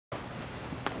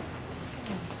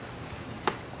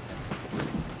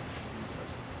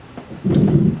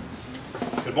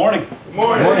Good morning. Good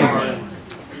morning. Good morning.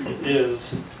 It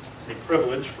is a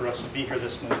privilege for us to be here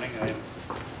this morning. I am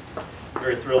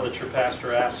very thrilled that your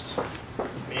pastor asked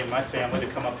me and my family to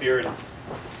come up here and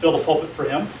fill the pulpit for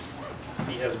him.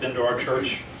 He has been to our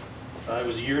church. It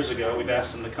was years ago. We've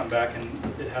asked him to come back,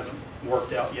 and it hasn't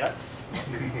worked out yet.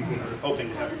 We're hoping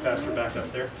to have your pastor back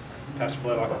up there. Pastor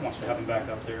Blaylock wants to have him back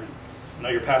up there. I know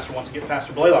your pastor wants to get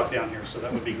Pastor Blaylock down here, so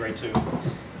that would be great too.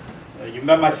 You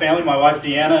met my family, my wife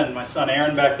Deanna and my son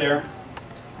Aaron back there.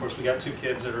 Of course, we got two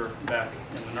kids that are back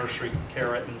in the nursery,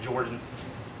 Kara and Jordan,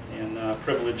 and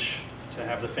privilege to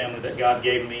have the family that God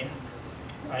gave me.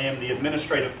 I am the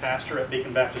administrative pastor at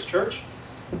Beacon Baptist Church,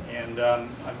 and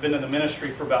I've been in the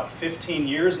ministry for about 15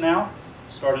 years now.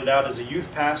 Started out as a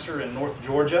youth pastor in North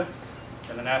Georgia,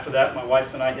 and then after that my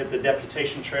wife and I hit the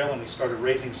deputation trail and we started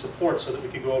raising support so that we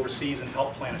could go overseas and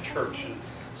help plant a church. And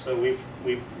so we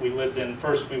lived in,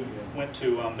 first we went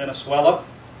to Venezuela.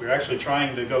 We were actually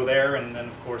trying to go there, and then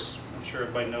of course I'm sure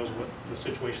everybody knows what the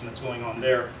situation that's going on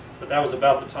there. But that was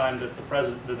about the time that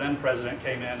the then president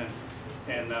came in,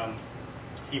 and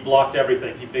he blocked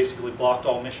everything. He basically blocked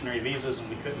all missionary visas, and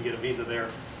we couldn't get a visa there.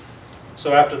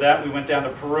 So after that we went down to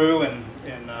Peru, and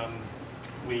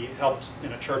we helped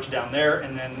in a church down there,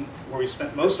 and then where we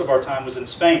spent most of our time was in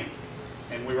Spain.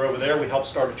 And we were over there, we helped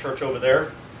start a church over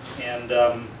there, and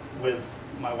with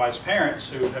my wife's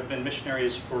parents, who have been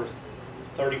missionaries for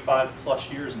 35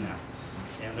 plus years now.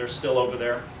 And they're still over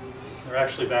there. They're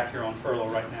actually back here on furlough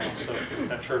right now, so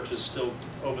that church is still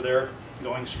over there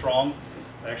going strong.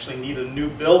 They actually need a new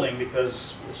building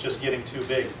because it's just getting too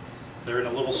big. They're in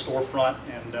a little storefront,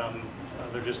 and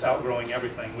they're just outgrowing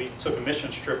everything. We took a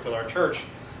missions trip with our church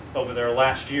over there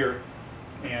last year,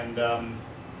 and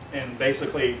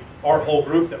basically our whole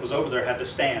group that was over there had to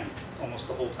stand almost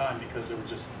the whole time because they were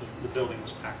just, the building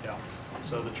was packed out.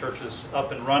 So the church is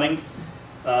up and running.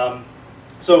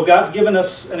 So God's given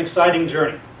us an exciting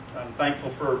journey. I'm thankful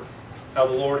for how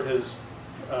the Lord has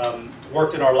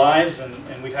worked in our lives,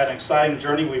 and we've had an exciting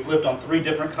journey. We've lived on 3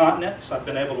 different continents. I've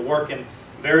been able to work in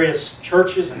various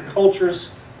churches and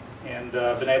cultures, and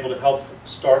been able to help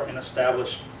start and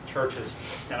establish churches.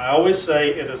 And I always say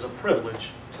it is a privilege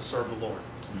to serve the Lord.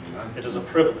 It is a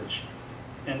privilege.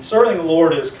 And serving the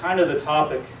Lord is kind of the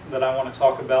topic that I want to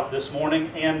talk about this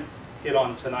morning and hit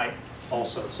on tonight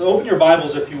also. So open your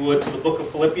Bibles, if you would, to the book of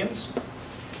Philippians.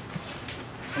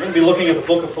 We're going to be looking at the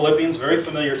book of Philippians, very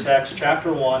familiar text,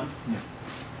 chapter 1.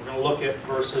 We're going to look at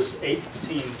verses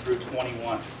 18 through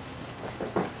 21.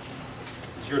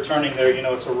 As you're turning there, you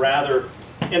know it's a rather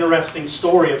interesting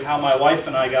story of how my wife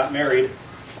and I got married.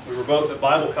 We were both at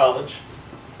Bible college,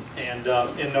 and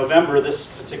in November this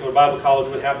particular Bible college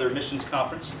would have their missions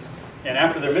conference, and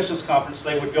after their missions conference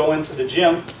they would go into the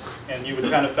gym and you would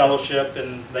kind of fellowship,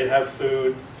 and they'd have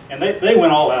food, and they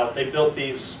went all out. They built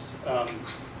these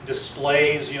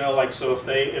displays, you know, like, so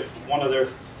if one of their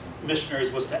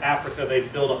missionaries was to Africa,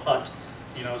 they'd build a hut,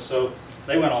 you know, so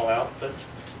they went all out. But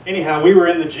anyhow, we were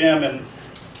in the gym, and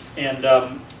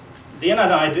Deanna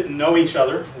and I didn't know each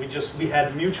other. We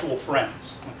had mutual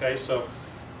friends. Okay, so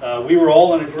we were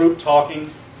all in a group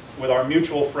talking with our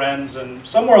mutual friends, and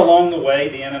somewhere along the way,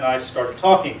 Deanna and I started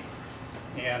talking.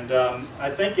 And I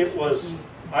think it was,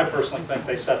 I personally think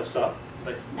they set us up.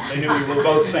 They knew we were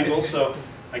both single, so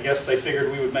I guess they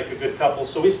figured we would make a good couple.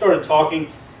 So we started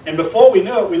talking, and before we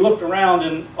knew it, we looked around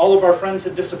and all of our friends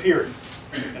had disappeared.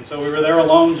 And so we were there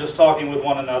alone just talking with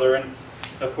one another. And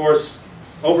of course,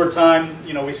 over time,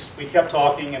 you know, we kept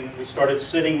talking, and we started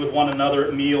sitting with one another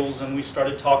at meals, and we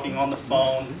started talking on the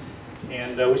phone,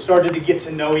 and we started to get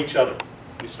to know each other.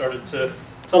 We started to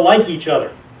like each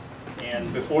other.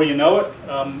 And before you know it,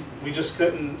 we just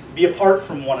couldn't be apart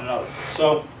from one another.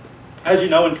 So, as you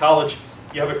know, in college,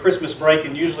 you have a Christmas break,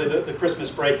 and usually the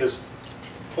Christmas break is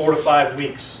 4 to 5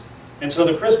 weeks. And so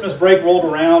the Christmas break rolled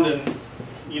around, and,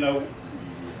 you know,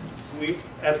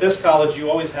 at this college, you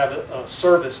always have a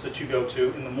service that you go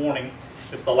to in the morning.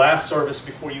 It's the last service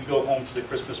before you go home for the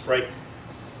Christmas break.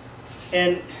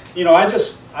 And, you know,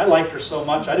 I liked her so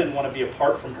much, I didn't want to be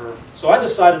apart from her. So I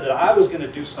decided that I was going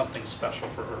to do something special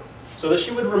for her, so that she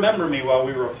would remember me while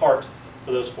we were apart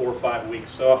for those 4 or 5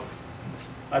 weeks. So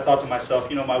I thought to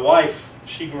myself, you know, my wife,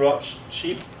 she grew up,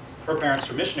 her parents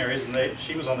are missionaries, and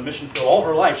she was on the mission field all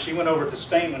her life. She went over to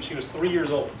Spain when she was 3 years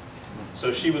old.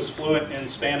 So she was fluent in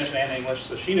Spanish and English,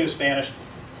 so she knew Spanish.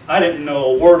 I didn't know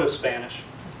a word of Spanish.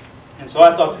 And so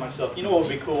I thought to myself, you know what would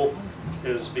be cool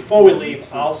is before we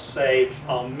leave, I'll say,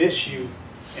 "I'll miss you"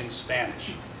 in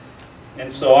Spanish.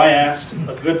 And so I asked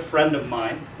a good friend of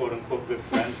mine, quote-unquote good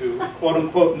friend, who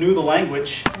quote-unquote knew the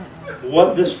language,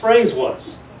 what this phrase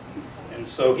was. And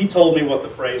so he told me what the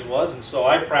phrase was, and so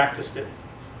I practiced it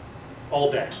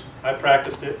all day. I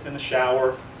practiced it in the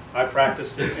shower. I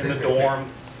practiced it in the dorm.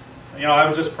 You know, I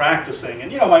was just practicing.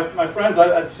 And, you know, my friends,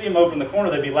 I'd see them over in the corner,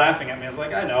 they'd be laughing at me. I was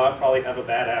like, I know, I probably have a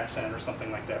bad accent or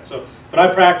something like that. So, but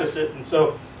I practiced it, and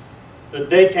so the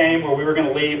day came where we were going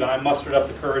to leave, and I mustered up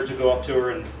the courage to go up to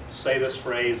her and say this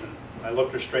phrase, and I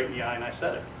looked her straight in the eye, and I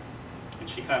said it. And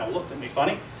she kind of looked at me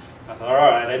funny. I thought, all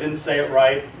right, I didn't say it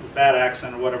right, bad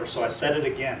accent or whatever, so I said it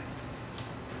again.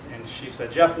 And she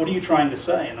said, Jeff, what are you trying to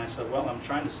say? And I said, well, I'm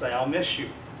trying to say I'll miss you.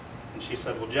 And she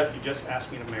said, well, Jeff, you just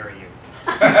asked me to marry you.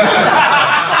 So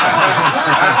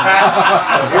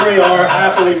here we are,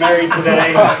 happily married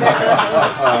today.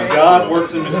 God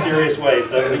works in mysterious ways,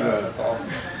 doesn't he? That's awesome.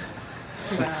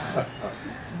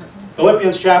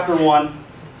 Philippians chapter 1,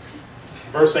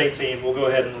 verse 18, we'll go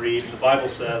ahead and read. The Bible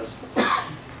says,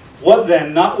 what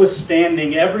then,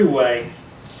 notwithstanding every way,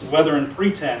 whether in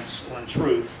pretense or in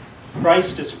truth,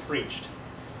 Christ is preached.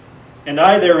 And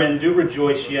I therein do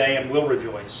rejoice, yea, and will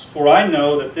rejoice. For I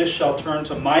know that this shall turn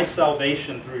to my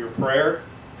salvation through your prayer,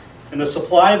 and the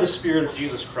supply of the Spirit of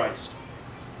Jesus Christ,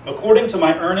 according to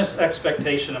my earnest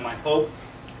expectation and my hope,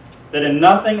 that in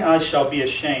nothing I shall be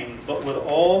ashamed, but with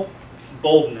all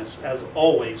boldness, as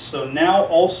always. So now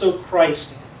also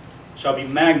Christ shall be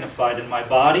magnified in my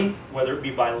body, whether it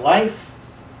be by life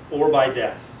or by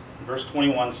death. Verse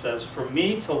 21 says, for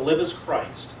me to live is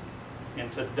Christ,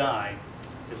 and to die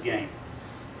is gain.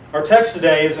 Our text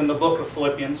today is in the book of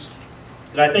Philippians,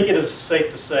 and I think it is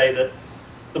safe to say that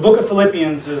the book of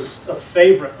Philippians is a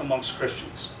favorite amongst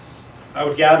Christians. I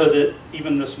would gather that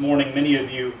even this morning, many of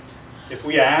you, if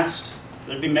we asked,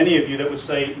 there'd be many of you that would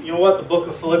say, you know what, the book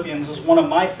of Philippians is one of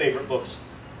my favorite books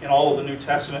in all of the New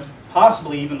Testament,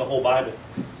 possibly even the whole Bible.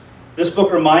 This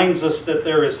book reminds us that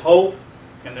there is hope,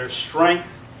 and there's strength,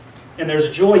 and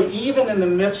there's joy even in the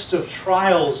midst of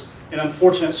trials and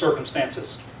unfortunate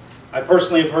circumstances. I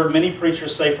personally have heard many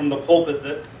preachers say from the pulpit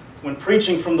that when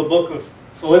preaching from the book of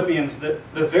Philippians,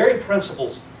 that the very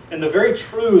principles and the very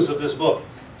truths of this book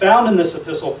found in this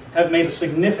epistle have made a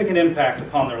significant impact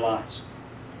upon their lives.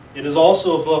 It is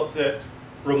also a book that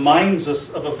reminds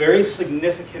us of a very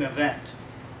significant event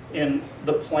in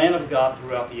the plan of God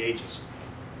throughout the ages.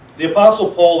 The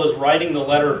Apostle Paul is writing the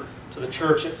letter to the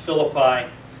church at Philippi,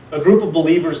 a group of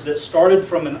believers that started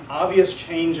from an obvious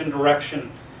change in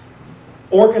direction,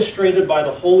 orchestrated by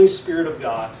the Holy Spirit of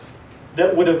God,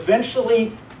 that would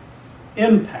eventually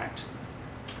impact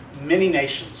many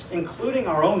nations, including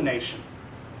our own nation,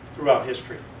 throughout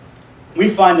history. We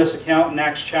find this account in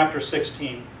Acts chapter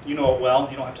 16. You know it well.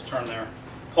 You don't have to turn there.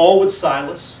 Paul with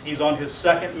Silas. He's on his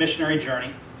second missionary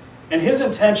journey. And his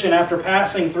intention after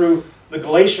passing through the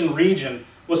Galatian region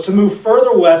was to move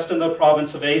further west in the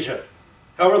province of Asia.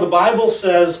 However, the Bible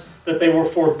says that they were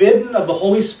forbidden of the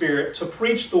Holy Spirit to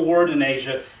preach the word in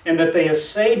Asia, and that they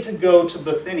essayed to go to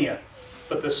Bithynia,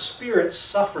 but the Spirit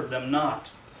suffered them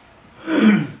not.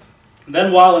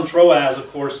 Then while in Troas, of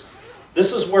course,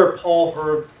 this is where Paul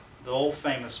heard the old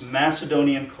famous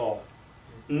Macedonian call,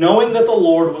 knowing that the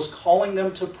Lord was calling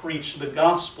them to preach the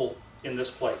gospel in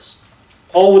this place.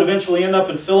 Paul would eventually end up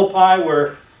in Philippi,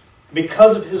 where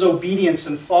because of his obedience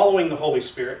in following the Holy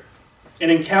Spirit, an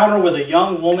encounter with a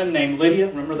young woman named Lydia,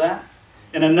 remember that?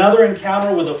 And another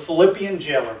encounter with a Philippian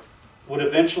jailer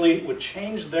would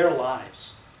change their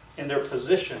lives and their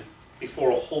position before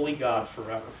a holy God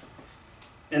forever.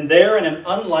 And there, in an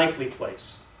unlikely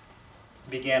place,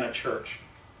 began a church.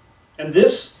 And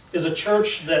this is a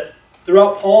church that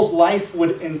throughout Paul's life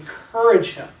would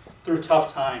encourage him through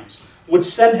tough times, would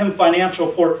send him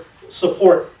financial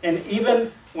support, and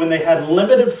even when they had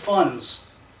limited funds,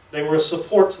 they were a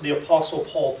support to the Apostle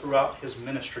Paul throughout his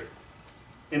ministry.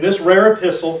 In this rare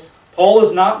epistle, Paul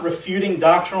is not refuting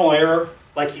doctrinal error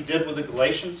like he did with the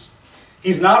Galatians.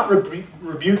 He's not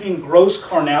rebuking gross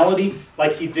carnality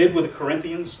like he did with the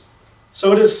Corinthians.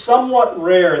 So it is somewhat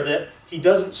rare that he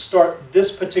doesn't start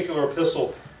this particular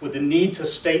epistle with the need to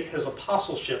state his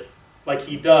apostleship like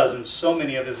he does in so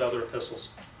many of his other epistles.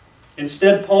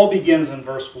 Instead, Paul begins in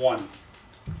verse 1,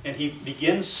 and he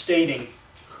begins stating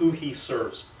who he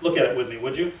serves. Look at it with me,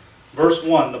 would you? Verse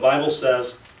 1, the Bible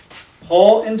says,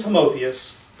 Paul and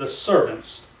Timotheus, the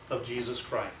servants of Jesus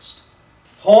Christ.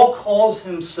 Paul calls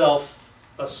himself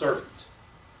a servant.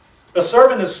 A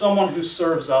servant is someone who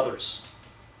serves others,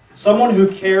 someone who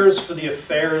cares for the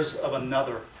affairs of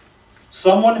another,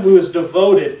 someone who is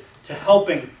devoted to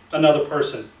helping another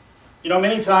person. You know,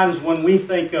 many times when we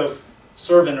think of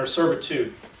servant or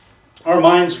servitude, our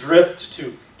minds drift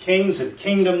to kings and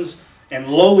kingdoms and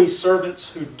lowly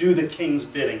servants who do the king's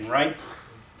bidding, right?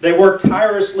 They work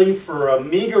tirelessly for a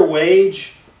meager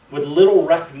wage with little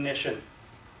recognition.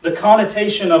 The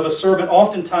connotation of a servant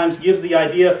oftentimes gives the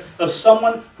idea of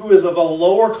someone who is of a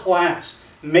lower class,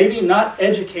 maybe not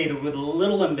educated, with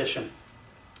little ambition,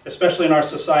 especially in our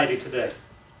society today.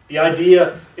 The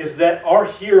idea is that our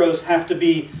heroes have to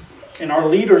be, and our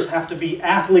leaders have to be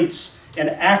athletes and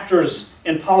actors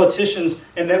and politicians,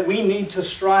 and that we need to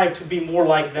strive to be more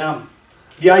like them.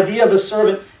 The idea of a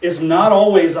servant is not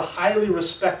always a highly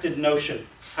respected notion.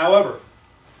 However,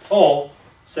 Paul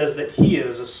says that he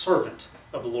is a servant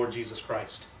of the Lord Jesus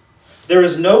Christ. There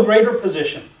is no greater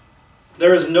position,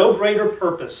 there is no greater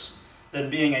purpose than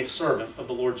being a servant of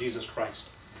the Lord Jesus Christ.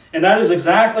 And that is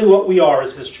exactly what we are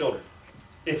as his children.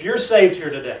 If you're saved here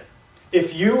today,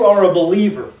 if you are a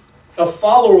believer, a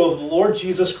follower of the Lord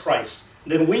Jesus Christ,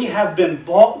 then we have been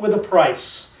bought with a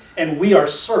price, and we are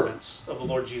servants of the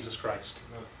Lord Jesus Christ.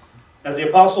 As the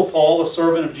Apostle Paul, a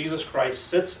servant of Jesus Christ,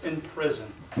 sits in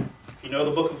prison, if you know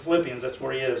the book of Philippians, that's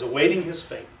where he is, awaiting his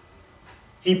fate.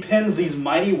 He pens these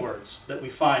mighty words that we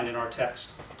find in our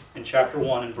text in chapter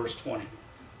 1 and verse 20.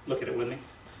 Look at it with me.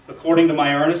 According to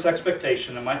my earnest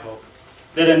expectation and my hope,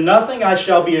 that in nothing I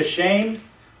shall be ashamed,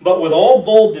 but with all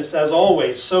boldness as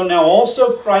always, so now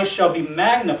also Christ shall be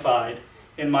magnified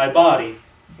in my body,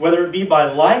 whether it be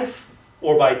by life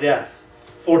or by death.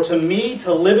 For to me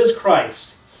to live is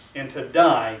Christ, and to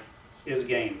die is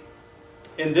gain.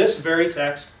 In this very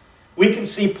text, we can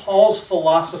see Paul's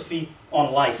philosophy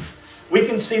on life. We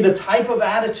can see the type of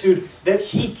attitude that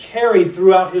he carried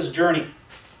throughout his journey.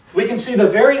 We can see the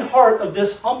very heart of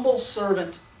this humble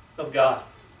servant of God.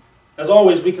 As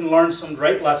always, we can learn some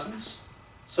great lessons,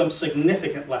 some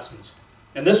significant lessons.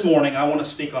 And this morning, I want to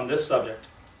speak on this subject,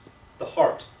 the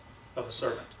heart of a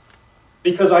servant.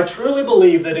 Because I truly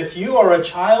believe that if you are a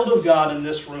child of God in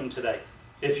this room today,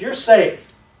 if you're saved,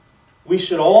 we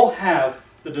should all have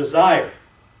the desire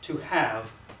to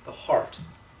have the heart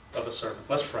of a servant.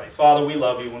 Let's pray. Father, we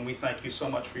love you and we thank you so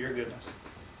much for your goodness.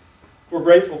 We're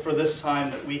grateful for this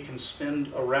time that we can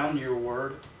spend around your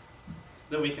word,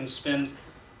 that we can spend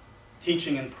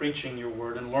teaching and preaching your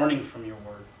word and learning from your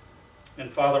word.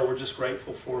 And Father, we're just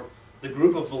grateful for the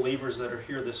group of believers that are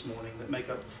here this morning that make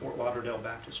up the Fort Lauderdale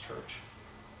Baptist Church.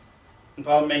 And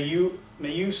Father, may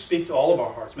you speak to all of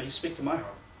our hearts. May you speak to my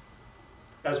heart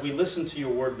as we listen to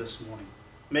your word this morning.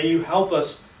 May you help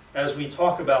us as we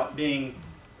talk about being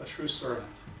a true servant.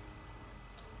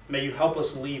 May you help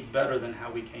us leave better than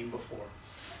how we came before.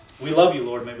 We love you,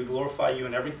 Lord. May we glorify you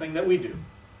in everything that we do.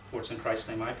 For it's in Christ's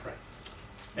name I pray.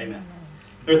 Amen.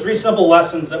 There are three simple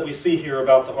lessons that we see here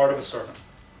about the heart of a servant.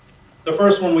 The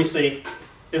first one we see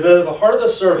is that at the heart of the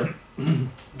servant,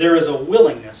 there is a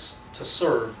willingness to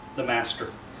serve the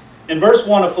master. In verse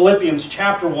 1 of Philippians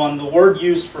chapter 1, the word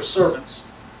used for servants,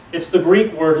 it's the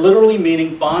Greek word literally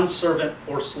meaning bondservant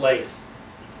or slave.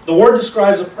 The word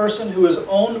describes a person who is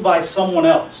owned by someone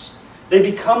else. They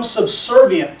become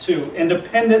subservient to and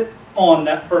dependent on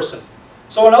that person.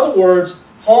 So in other words,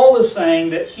 Paul is saying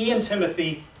that he and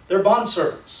Timothy, they're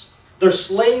bondservants. They're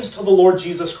slaves to the Lord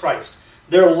Jesus Christ.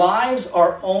 Their lives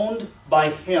are owned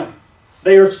by him.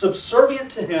 They are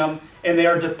subservient to him and they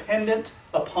are dependent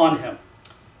upon him.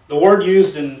 The word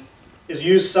is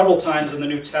used several times in the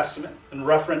New Testament in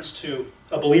reference to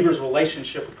a believer's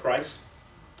relationship with Christ.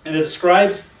 And it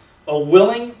describes a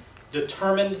willing,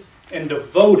 determined, and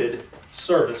devoted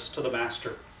service to the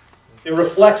master. It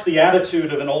reflects the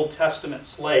attitude of an Old Testament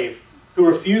slave who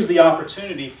refused the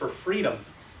opportunity for freedom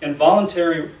and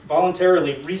voluntarily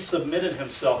resubmitted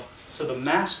himself to the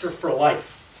master for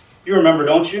life. You remember,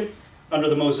 don't you? Under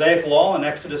the Mosaic law in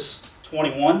Exodus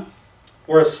 21,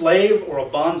 where a slave or a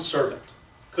bondservant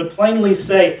could plainly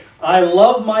say, I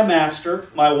love my master,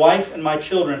 my wife, and my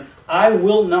children. I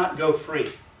will not go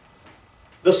free.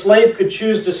 The slave could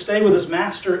choose to stay with his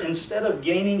master instead of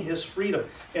gaining his freedom.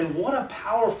 And what a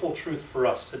powerful truth for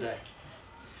us today.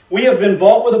 We have been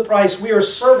bought with a price. We are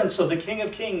servants of the King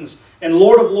of Kings and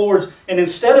Lord of Lords. And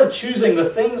instead of choosing the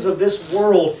things of this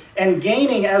world and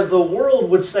gaining, as the world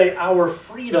would say, our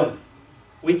freedom,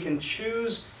 we can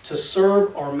choose to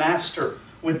serve our master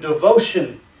with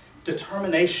devotion,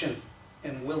 determination,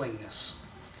 and willingness.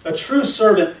 A true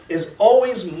servant is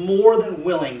always more than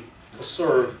willing to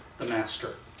serve the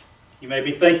master. You may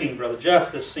be thinking, Brother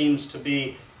Jeff, this seems to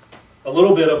be a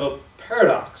little bit of a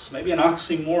paradox, maybe an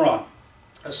oxymoron.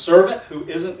 A servant who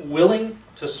isn't willing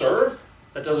to serve?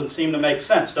 That doesn't seem to make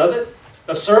sense, does it?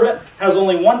 A servant has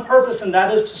only one purpose, and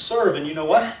that is to serve. And you know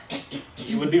what?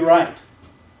 You would be right.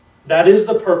 That is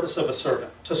the purpose of a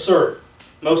servant, to serve.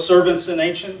 Most servants in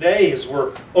ancient days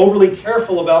were overly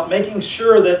careful about making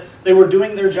sure that they were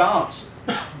doing their jobs.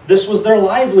 This was their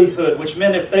livelihood, which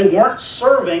meant if they weren't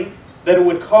serving, that it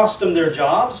would cost them their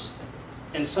jobs,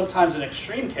 and sometimes in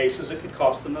extreme cases, it could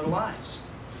cost them their lives.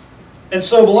 And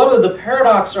so, beloved, the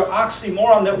paradox or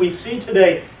oxymoron that we see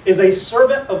today is a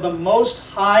servant of the Most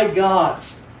High God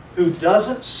who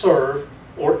doesn't serve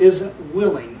or isn't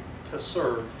willing to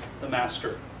serve the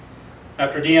master.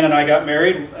 After Deanne and I got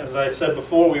married, as I said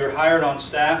before, we were hired on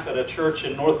staff at a church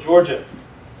in North Georgia.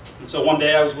 And so one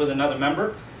day I was with another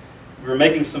member. We were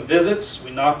making some visits.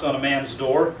 We knocked on a man's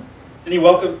door, and he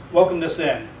welcomed us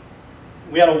in.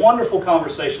 We had a wonderful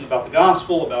conversation about the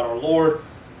gospel, about our Lord,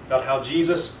 about how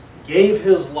Jesus gave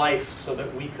his life so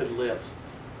that we could live.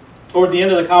 Toward the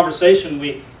end of the conversation,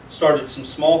 we started some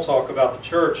small talk about the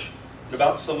church and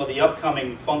about some of the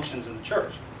upcoming functions in the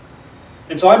church.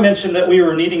 And so I mentioned that we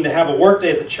were needing to have a work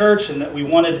day at the church and that we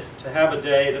wanted to have a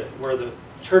day where the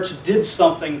church did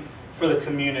something for the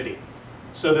community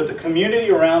so that the community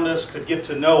around us could get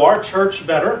to know our church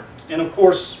better and, of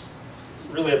course,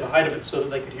 really at the height of it, so that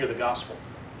they could hear the gospel.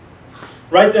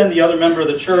 Right then, the other member of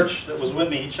the church that was with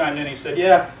me, he chimed in. He said,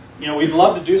 yeah, we'd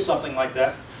love to do something like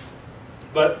that,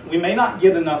 but we may not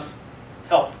get enough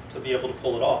help to be able to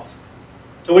pull it off.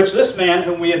 To which this man,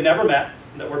 whom we had never met,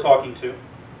 that we're talking to,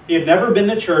 he had never been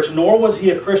to church, nor was he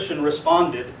a Christian,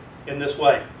 responded in this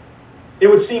way. It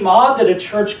would seem odd that a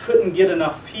church couldn't get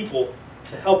enough people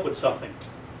to help with something.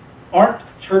 Aren't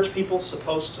church people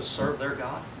supposed to serve their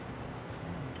God?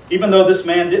 Even though this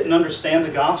man didn't understand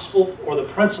the gospel or the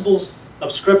principles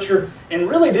of Scripture and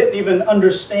really didn't even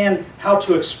understand how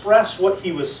to express what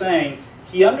he was saying,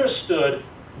 he understood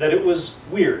that it was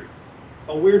weird,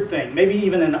 a weird thing, maybe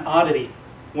even an oddity,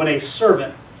 when a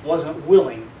servant wasn't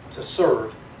willing to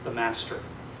serve the master.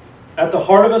 At the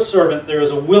heart of a servant, there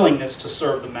is a willingness to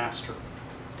serve the master.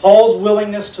 Paul's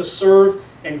willingness to serve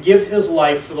and give his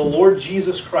life for the Lord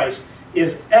Jesus Christ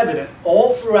is evident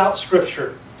all throughout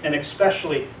Scripture, and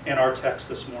especially in our text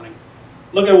this morning.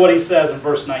 Look at what he says in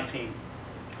verse 19.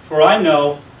 For I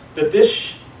know that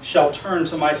this shall turn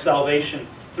to my salvation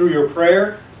through your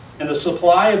prayer and the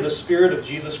supply of the Spirit of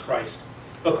Jesus Christ,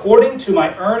 according to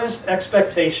my earnest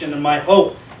expectation and my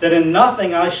hope that in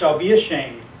nothing I shall be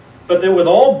ashamed, but that with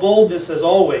all boldness as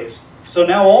always, so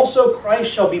now also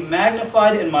Christ shall be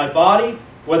magnified in my body,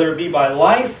 whether it be by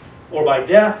life or by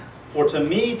death, for to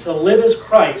me to live is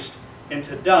Christ, and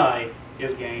to die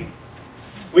is gain.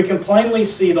 We can plainly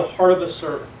see the heart of a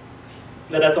servant.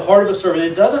 That at the heart of a servant,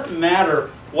 it doesn't matter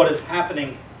what is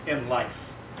happening in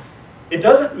life. It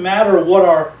doesn't matter what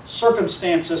our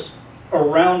circumstances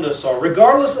around us are.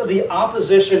 Regardless of the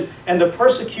opposition and the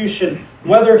persecution,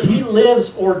 whether he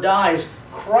lives or dies,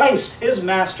 Christ, his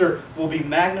master, will be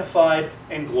magnified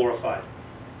and glorified.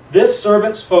 This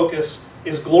servant's focus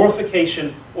is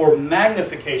glorification or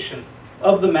magnification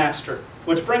of the master,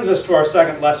 which brings us to our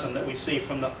second lesson that we see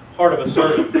from the heart of a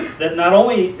servant, that not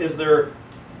only is there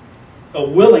a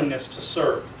willingness to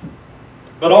serve,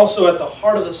 but also at the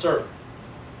heart of the servant,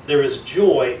 there is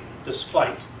joy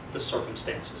despite the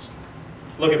circumstances.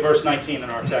 Look at verse 19 in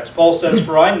our text. Paul says,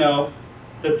 for I know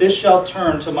that this shall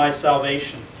turn to my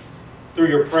salvation through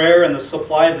your prayer and the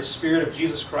supply of the Spirit of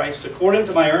Jesus Christ, according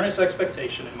to my earnest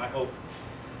expectation and my hope,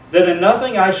 that in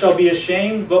nothing I shall be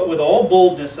ashamed, but with all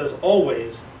boldness as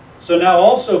always, so now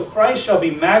also Christ shall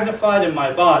be magnified in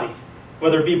my body,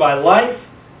 whether it be by life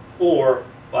or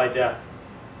by death.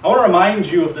 I want to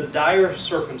remind you of the dire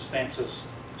circumstances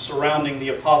surrounding the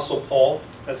Apostle Paul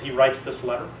as he writes this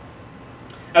letter.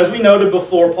 As we noted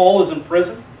before, Paul is in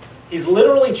prison. He's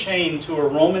literally chained to a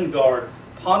Roman guard,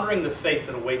 pondering the fate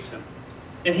that awaits him.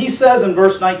 And he says in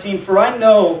verse 19, for I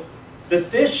know that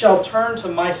this shall turn to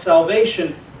my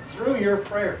salvation through your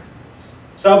prayer.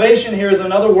 Salvation here is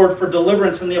another word for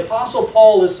deliverance, and the Apostle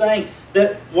Paul is saying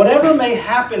that whatever may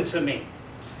happen to me,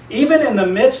 even in the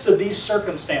midst of these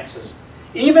circumstances,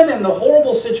 even in the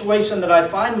horrible situation that I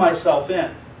find myself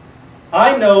in,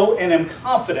 I know and am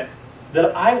confident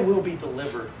that I will be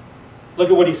delivered. Look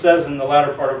at what he says in the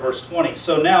latter part of verse 20.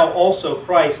 So now also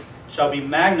Christ shall be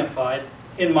magnified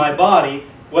in my body,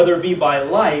 whether it be by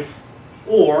life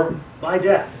or by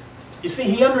death. You see,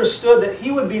 he understood that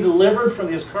he would be delivered from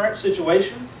his current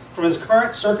situation, from his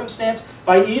current circumstance,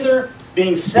 by either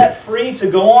being set free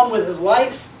to go on with his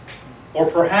life, or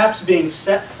perhaps being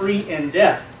set free in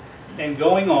death and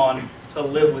going on to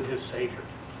live with his Savior.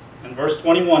 And verse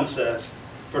 21 says,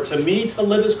 for to me to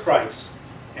live is Christ,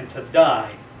 and to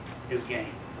die is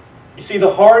gain. You see,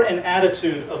 the heart and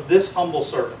attitude of this humble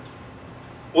servant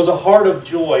was a heart of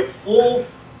joy,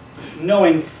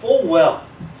 knowing full well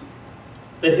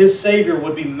that his Savior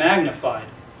would be magnified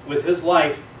with his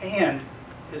life and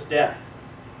his death.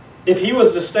 If he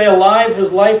was to stay alive,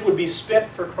 his life would be spent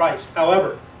for Christ.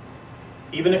 However,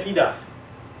 even if he died,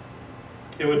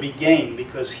 it would be gain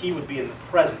because he would be in the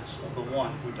presence of the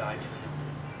one who died for him.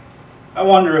 I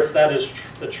wonder if that is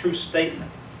the true statement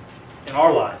in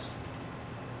our lives.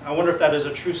 I wonder if that is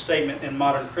a true statement in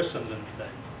modern Christendom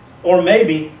today. Or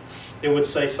maybe it would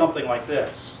say something like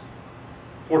this: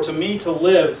 for to me to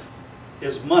live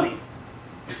is money,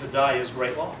 and to die is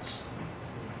great loss.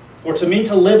 For to me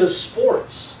to live is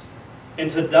sports, and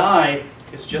to die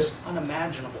is just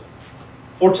unimaginable.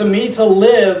 For to me to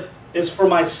live is for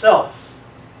myself,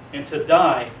 and to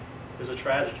die is a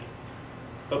tragedy.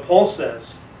 But Paul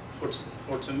says,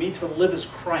 for to me to live is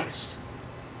Christ,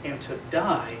 and to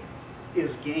die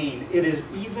is gain. It is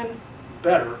even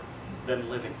better than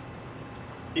living.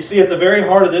 You see, at the very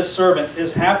heart of this servant,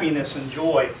 his happiness and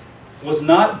joy was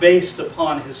not based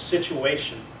upon his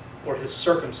situation or his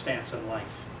circumstance in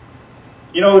life.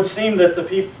 You know, it would seem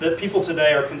that people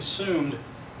today are consumed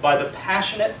by the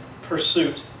passionate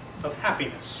pursuit of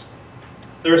happiness.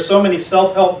 There are so many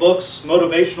self-help books,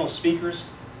 motivational speakers,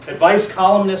 advice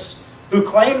columnists who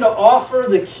claim to offer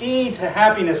the key to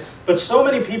happiness, but so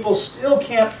many people still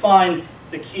can't find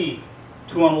the key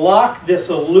to unlock this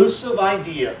elusive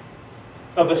idea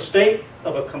of a state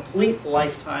of a complete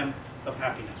lifetime of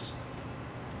happiness.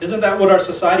 Isn't that what our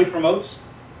society promotes?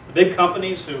 The big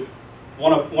companies who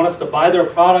want us to buy their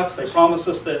products, they promise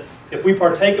us that if we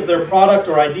partake of their product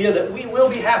or idea that we will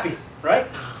be happy, right?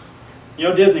 You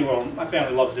know, Disney World, my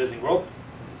family loves Disney World.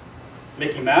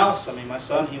 Mickey Mouse, I mean, my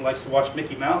son, he likes to watch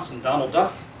Mickey Mouse and Donald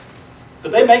Duck.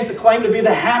 But they make the claim to be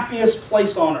the happiest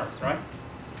place on earth, right?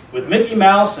 With Mickey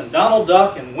Mouse and Donald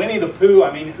Duck and Winnie the Pooh,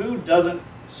 I mean, who doesn't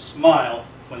smile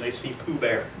when they see Pooh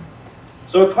Bear?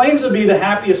 So it claims to be the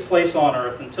happiest place on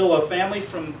earth until a family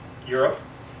from Europe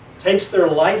takes their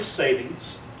life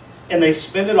savings and they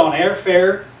spend it on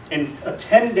airfare and a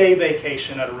 10-day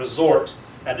vacation at a resort,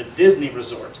 at a Disney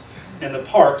resort in the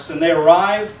parks, and they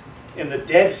arrive in the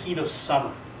dead heat of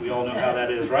summer. We all know how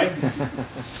that is, right?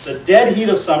 The dead heat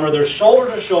of summer, they're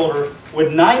shoulder to shoulder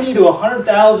with 90 to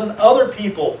 100,000 other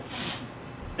people.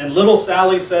 And little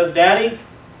Sally says, "Daddy,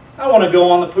 I want to go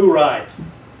on the Pooh ride,"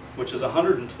 which is a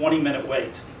 120-minute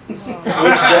wait. Which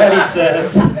Daddy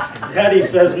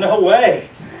says, "No way,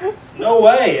 no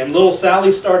way." And little Sally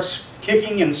starts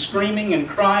kicking and screaming and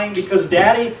crying because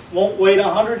Daddy won't wait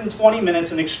 120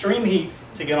 minutes in extreme heat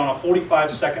to get on a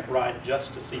 45-second ride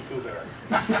just to see Pooh Bear.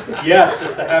 Yes,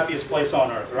 it's the happiest place on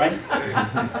earth, right?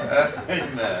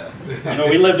 Amen. You know,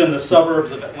 we lived in the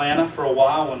suburbs of Atlanta for a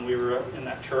while when we were in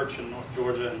that church in North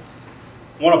Georgia, and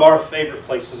one of our favorite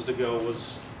places to go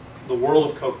was the World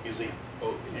of Coke Museum.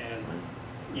 And,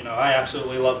 you know, I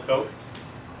absolutely love Coke.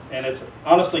 And it's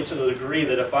honestly to the degree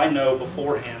that if I know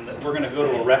beforehand that we're going to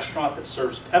go to a restaurant that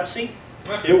serves Pepsi,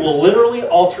 it will literally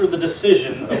alter the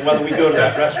decision of whether we go to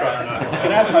that restaurant or not. You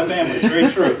can ask my family, it's very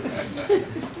true.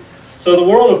 So the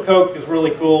World of Coke is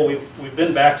really cool. We've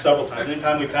been back several times.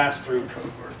 Anytime we pass through,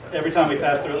 every time we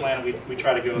pass through Atlanta, we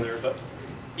try to go there. But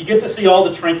you get to see all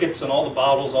the trinkets and all the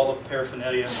bottles, all the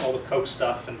paraphernalia, all the Coke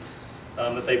stuff and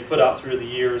that they've put out through the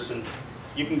years. And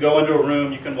you can go into a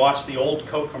room, you can watch the old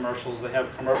Coke commercials. They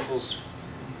have commercials,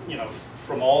 you know,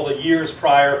 from all the years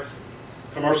prior,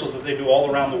 commercials that they do all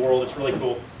around the world. It's really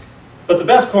cool. But the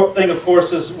best thing, of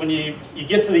course, is when you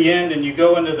get to the end and you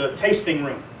go into the tasting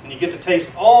room and you get to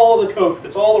taste all the Coke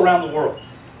that's all around the world.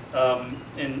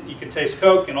 And you can taste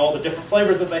Coke and all the different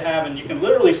flavors that they have, and you can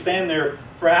literally stand there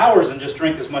for hours and just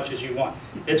drink as much as you want.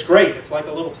 It's great. It's like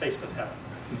a little taste of heaven.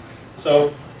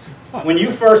 So when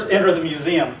you first enter the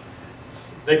museum,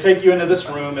 they take you into this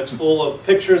room. It's full of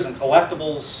pictures and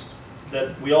collectibles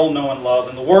that we all know and love.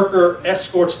 And the worker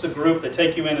escorts the group. They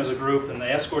take you in as a group, and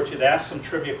they escort you. They ask some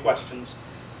trivia questions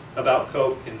about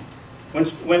Coke. And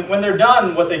when they're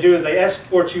done, what they do is they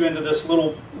escort you into this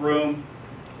little room,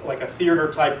 like a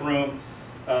theater-type room.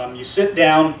 You sit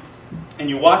down, and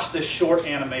you watch this short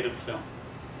animated film.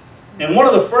 And one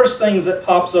of the first things that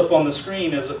pops up on the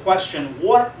screen is a question: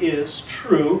 what is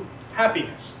true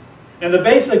happiness? And the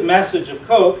basic message of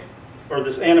Coke, or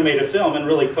this animated film, and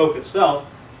really Coke itself,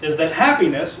 is that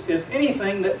happiness is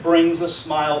anything that brings a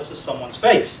smile to someone's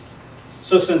face.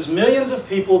 So since millions of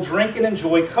people drink and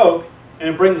enjoy Coke, and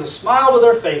it brings a smile to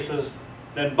their faces,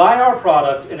 then buy our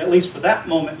product, and at least for that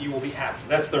moment you will be happy.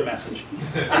 That's their message.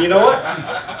 And you know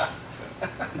what?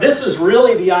 This is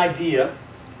really the idea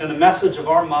and the message of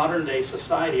our modern day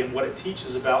society and what it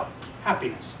teaches about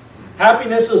happiness.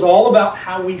 Happiness is all about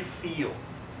how we feel.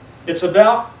 It's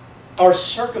about our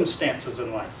circumstances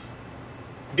in life.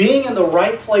 Being in the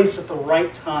right place at the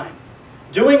right time.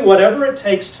 Doing whatever it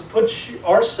takes to put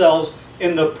ourselves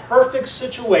in the perfect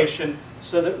situation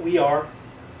so that we are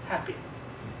happy.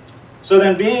 So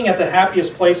then being at the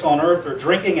happiest place on earth, or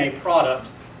drinking a product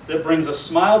that brings a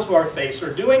smile to our face,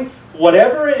 or doing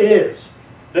whatever it is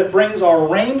that brings our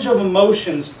range of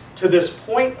emotions to this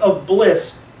point of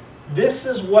bliss, this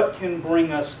is what can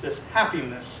bring us this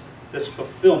happiness, this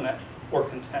fulfillment, or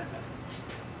contentment.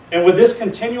 And with this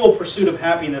continual pursuit of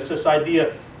happiness, this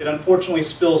idea, it unfortunately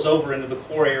spills over into the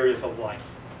core areas of life.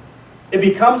 It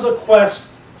becomes a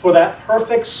quest for that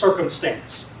perfect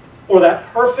circumstance, or that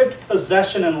perfect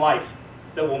possession in life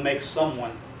that will make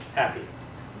someone happy.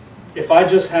 If I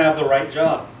just have the right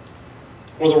job,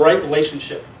 or the right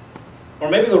relationship, or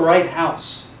maybe the right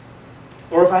house,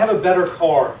 or if I have a better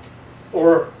car,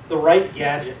 or the right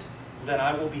gadget, then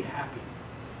I will be happy.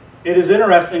 It is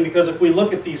interesting because if we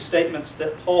look at these statements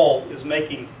that Paul is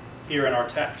making here in our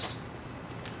text,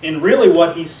 and really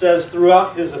what he says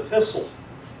throughout his epistle,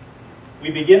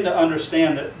 we begin to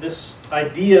understand that this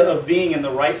idea of being in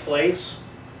the right place,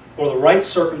 or the right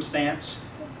circumstance,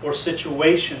 or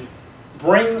situation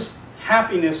brings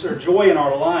happiness or joy in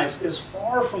our lives is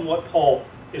far from what Paul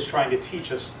is trying to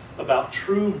teach us about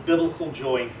true biblical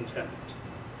joy and contentment.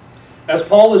 As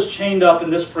Paul is chained up in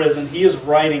this prison, he is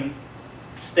writing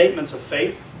statements of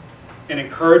faith and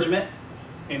encouragement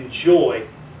and joy,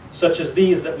 such as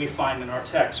these that we find in our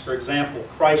text. For example,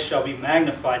 Christ shall be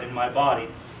magnified in my body,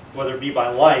 whether it be by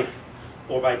life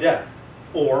or by death.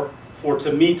 Or, for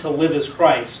to me to live is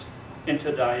Christ, and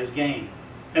to die is gain.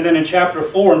 And then in chapter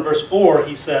 4, in verse 4,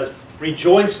 he says,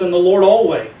 rejoice in the Lord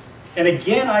always. And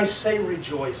again I say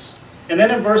rejoice. And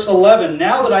then in verse 11,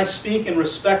 now that I speak in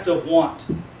respect of want,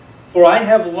 for I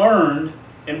have learned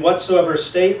in whatsoever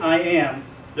state I am,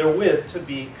 therewith to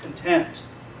be content.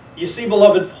 You see,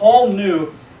 beloved, Paul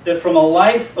knew that from a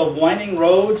life of winding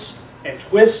roads and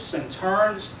twists and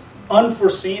turns,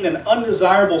 unforeseen and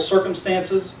undesirable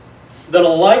circumstances, that a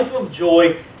life of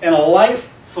joy and a life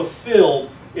fulfilled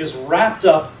is wrapped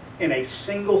up in a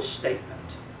single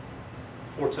statement.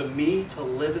 For to me to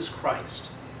live is Christ,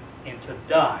 and to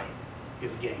die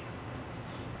is gain.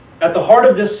 At the heart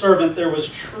of this servant there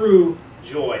was true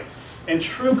joy and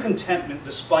true contentment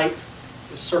despite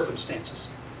his circumstances.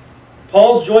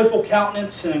 Paul's joyful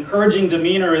countenance and encouraging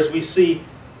demeanor, as we see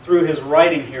through his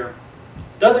writing here,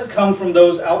 doesn't come from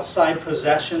those outside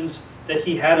possessions that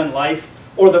he had in life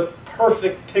or the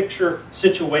perfect picture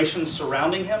situations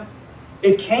surrounding him.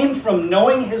 It came from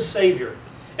knowing his Savior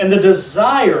and the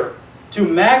desire to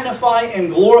magnify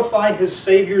and glorify his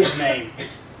Savior's name.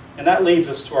 And that leads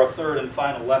us to our third and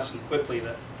final lesson quickly,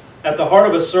 that at the heart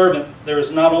of a servant there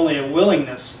is not only a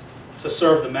willingness to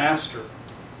serve the master,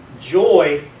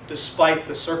 joy despite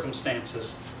the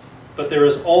circumstances, but there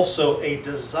is also a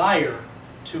desire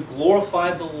to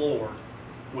glorify the Lord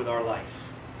with our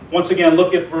life. Once again,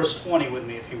 look at verse 20 with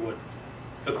me, if you would.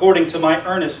 According to my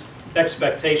earnest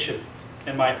expectation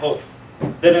and my hope,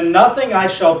 that in nothing I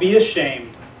shall be ashamed,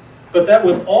 but that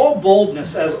with all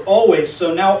boldness as always,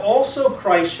 so now also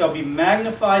Christ shall be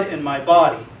magnified in my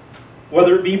body,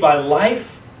 whether it be by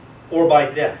life or by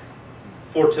death.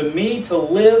 For to me to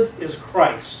live is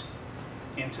Christ,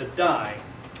 and to die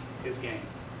is gain.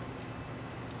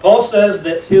 Paul says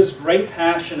that his great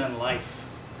passion in life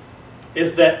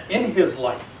is that in his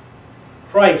life,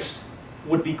 Christ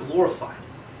would be glorified,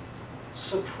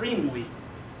 supremely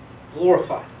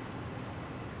glorified.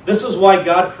 This is why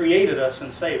God created us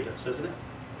and saved us, isn't it?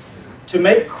 To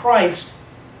make Christ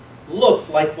look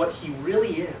like what he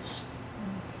really is,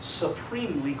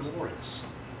 supremely glorious.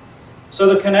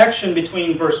 So the connection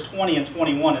between verse 20 and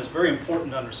 21 is very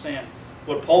important to understand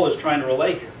what Paul is trying to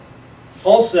relate here.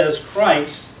 Paul says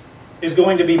Christ is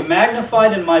going to be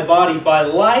magnified in my body by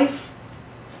life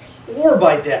or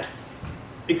by death.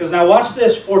 Because now watch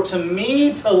this, for to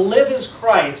me to live is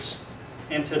Christ,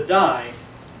 and to die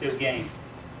is gain.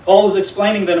 Paul is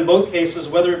explaining that in both cases,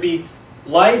 whether it be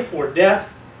life or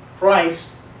death,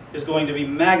 Christ is going to be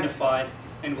magnified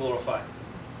and glorified.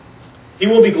 He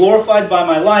will be glorified by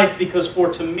my life because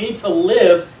for to me to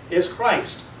live is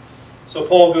Christ. So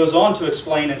Paul goes on to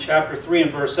explain in chapter 3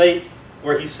 and verse 8,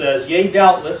 where he says, yea,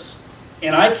 doubtless,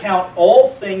 and I count all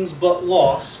things but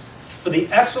loss for the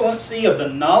excellency of the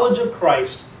knowledge of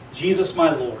Christ, Jesus my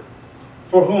Lord,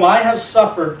 for whom I have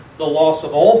suffered the loss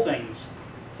of all things,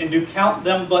 and do count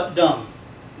them but dung,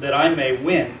 that I may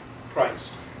win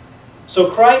Christ.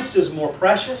 So Christ is more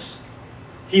precious,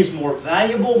 he's more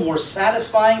valuable, more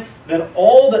satisfying than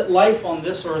all that life on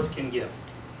this earth can give.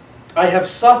 I have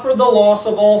suffered the loss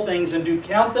of all things, and do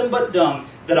count them but dung,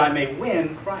 that I may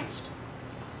win Christ.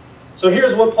 So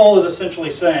here's what Paul is essentially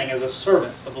saying as a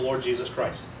servant of the Lord Jesus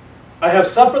Christ. I have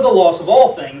suffered the loss of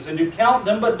all things, and do count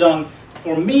them but dung.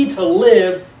 For me to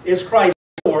live is Christ.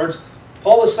 In other words,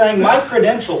 Paul is saying my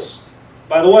credentials,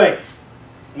 By the way,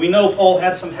 we know Paul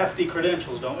had some hefty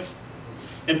credentials, don't we?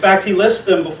 In fact, he lists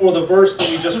them before the verse that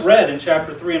we just read in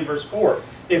chapter 3 and verse 4.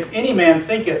 If any man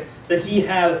thinketh that he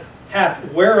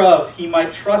hath whereof he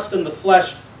might trust in the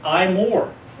flesh, I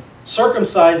more.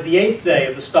 Circumcised the 8th day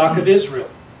of the stock of Israel,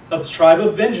 of the tribe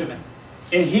of Benjamin,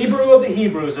 in Hebrew of the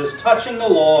Hebrews, as touching the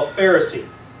law of Pharisee,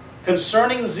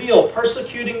 concerning zeal,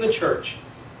 persecuting the church,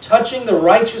 touching the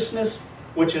righteousness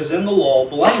which is in the law,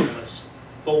 blameless.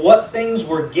 But what things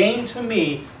were gain to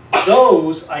me,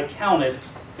 those I counted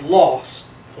loss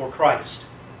for Christ.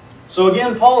 So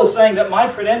again, Paul is saying that my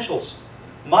credentials,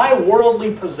 my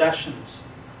worldly possessions,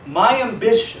 my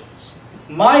ambitions,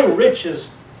 my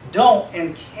riches don't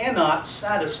and cannot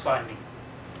satisfy me.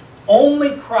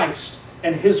 Only Christ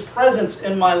and His presence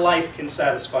in my life can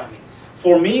satisfy me.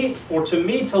 For to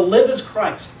me to live is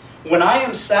Christ. When I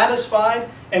am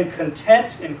satisfied and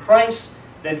content in Christ,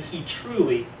 then He is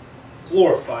truly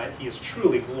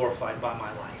glorified by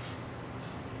my life.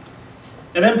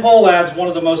 And then Paul adds one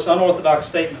of the most unorthodox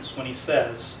statements when he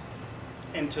says,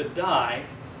 and to die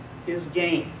is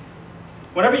gain.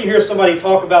 Whenever you hear somebody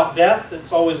talk about death,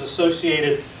 it's always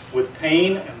associated with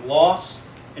pain and loss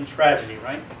and tragedy,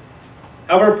 right?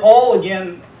 However, Paul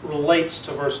again relates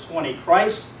to verse 20.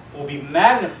 Christ will be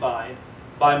magnified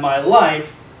by my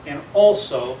life and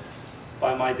also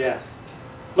by my death.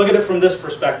 Look at it from this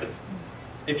perspective.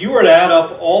 If you were to add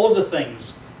up all of the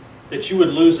things that you would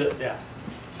lose at death,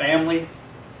 family,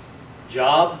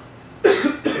 job,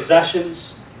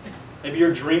 possessions, maybe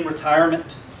your dream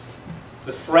retirement,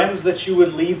 the friends that you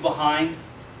would leave behind,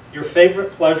 your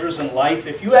favorite pleasures in life,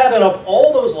 if you added up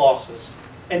all those losses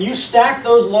and you stacked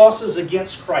those losses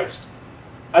against Christ,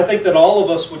 I think that all of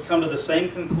us would come to the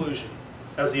same conclusion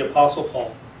as the Apostle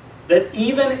Paul, that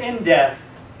even in death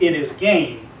it is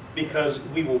gain because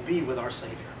we will be with our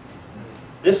Savior.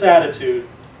 This attitude,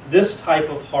 this type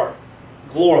of heart,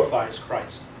 glorifies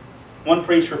Christ. One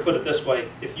preacher put it this way: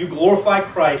 if you glorify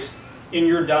Christ in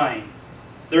your dying,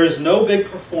 there is no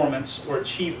big performance or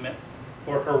achievement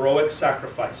or heroic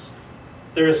sacrifice.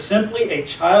 There is simply a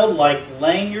childlike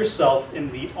laying yourself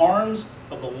in the arms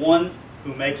of the one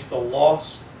who makes the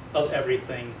loss of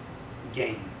everything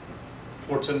gain.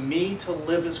 For to me to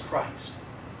live is Christ,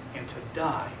 and to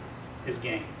die is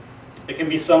gain. It can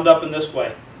be summed up in this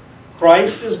way: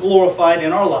 Christ is glorified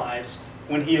in our lives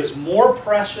when He is more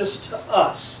precious to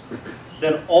us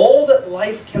than all that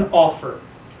life can offer,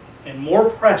 and more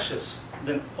precious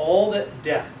than all that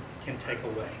death can take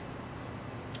away.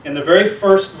 In the very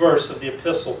first verse of the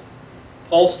epistle,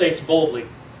 Paul states boldly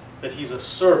that he's a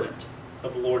servant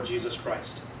of the Lord Jesus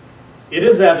Christ. It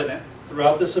is evident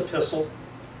throughout this epistle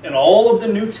and all of the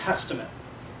New Testament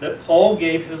that Paul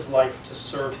gave his life to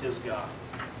serve his God.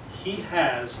 He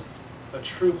has a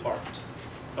true heart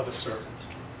of a servant.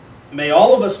 May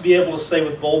all of us be able to say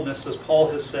with boldness, as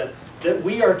Paul has said, that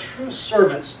we are true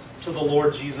servants to the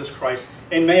Lord Jesus Christ,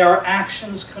 and may our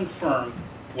actions confirm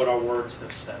what our words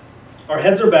have said. Our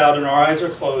heads are bowed and our eyes are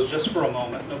closed just for a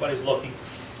moment. Nobody's looking.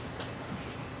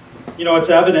 You know, it's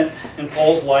evident in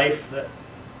Paul's life that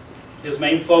his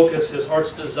main focus, his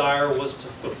heart's desire, was to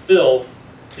fulfill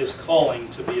his calling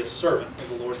to be a servant of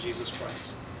the Lord Jesus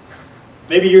Christ.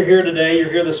 Maybe you're here today,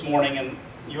 you're here this morning, and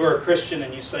you're a Christian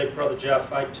and you say, Brother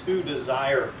Jeff, I too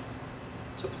desire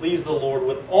to please the Lord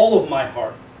with all of my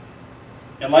heart.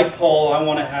 And like Paul, I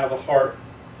want to have a heart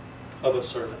of a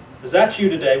servant. Is that you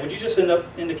today? Would you just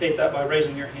indicate that by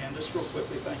raising your hand just real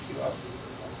quickly? Thank you.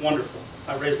 Wonderful.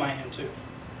 I raised my hand too.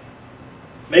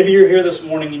 Maybe you're here this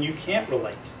morning and you can't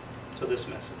relate to this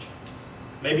message.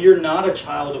 Maybe you're not a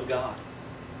child of God.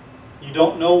 You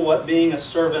don't know what being a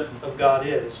servant of God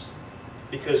is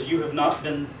because you have not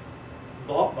been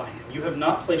bought by Him. You have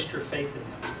not placed your faith in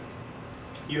Him.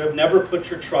 You have never put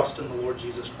your trust in the Lord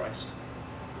Jesus Christ.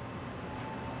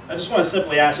 I just want to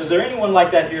simply ask, is there anyone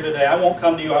like that here today? I won't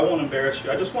come to you. I won't embarrass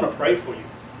you. I just want to pray for you.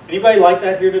 Anybody like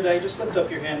that here today? Just lift up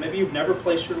your hand. Maybe you've never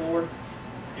placed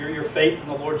your faith in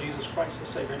the Lord Jesus Christ as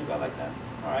Savior. Anybody like that?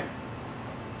 All right.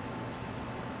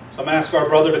 So I'm going to ask our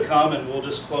brother to come, and we'll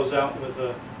just close out with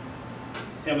a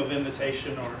hymn of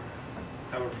invitation or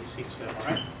however he sees fit. All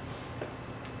right?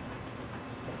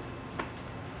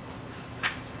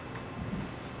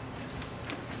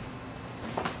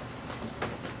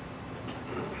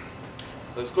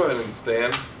 Let's go ahead and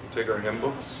stand, take our hymn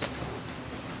books.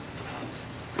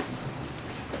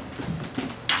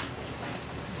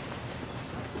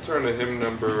 We'll turn to hymn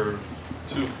number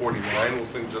 249. We'll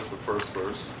sing just the first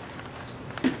verse.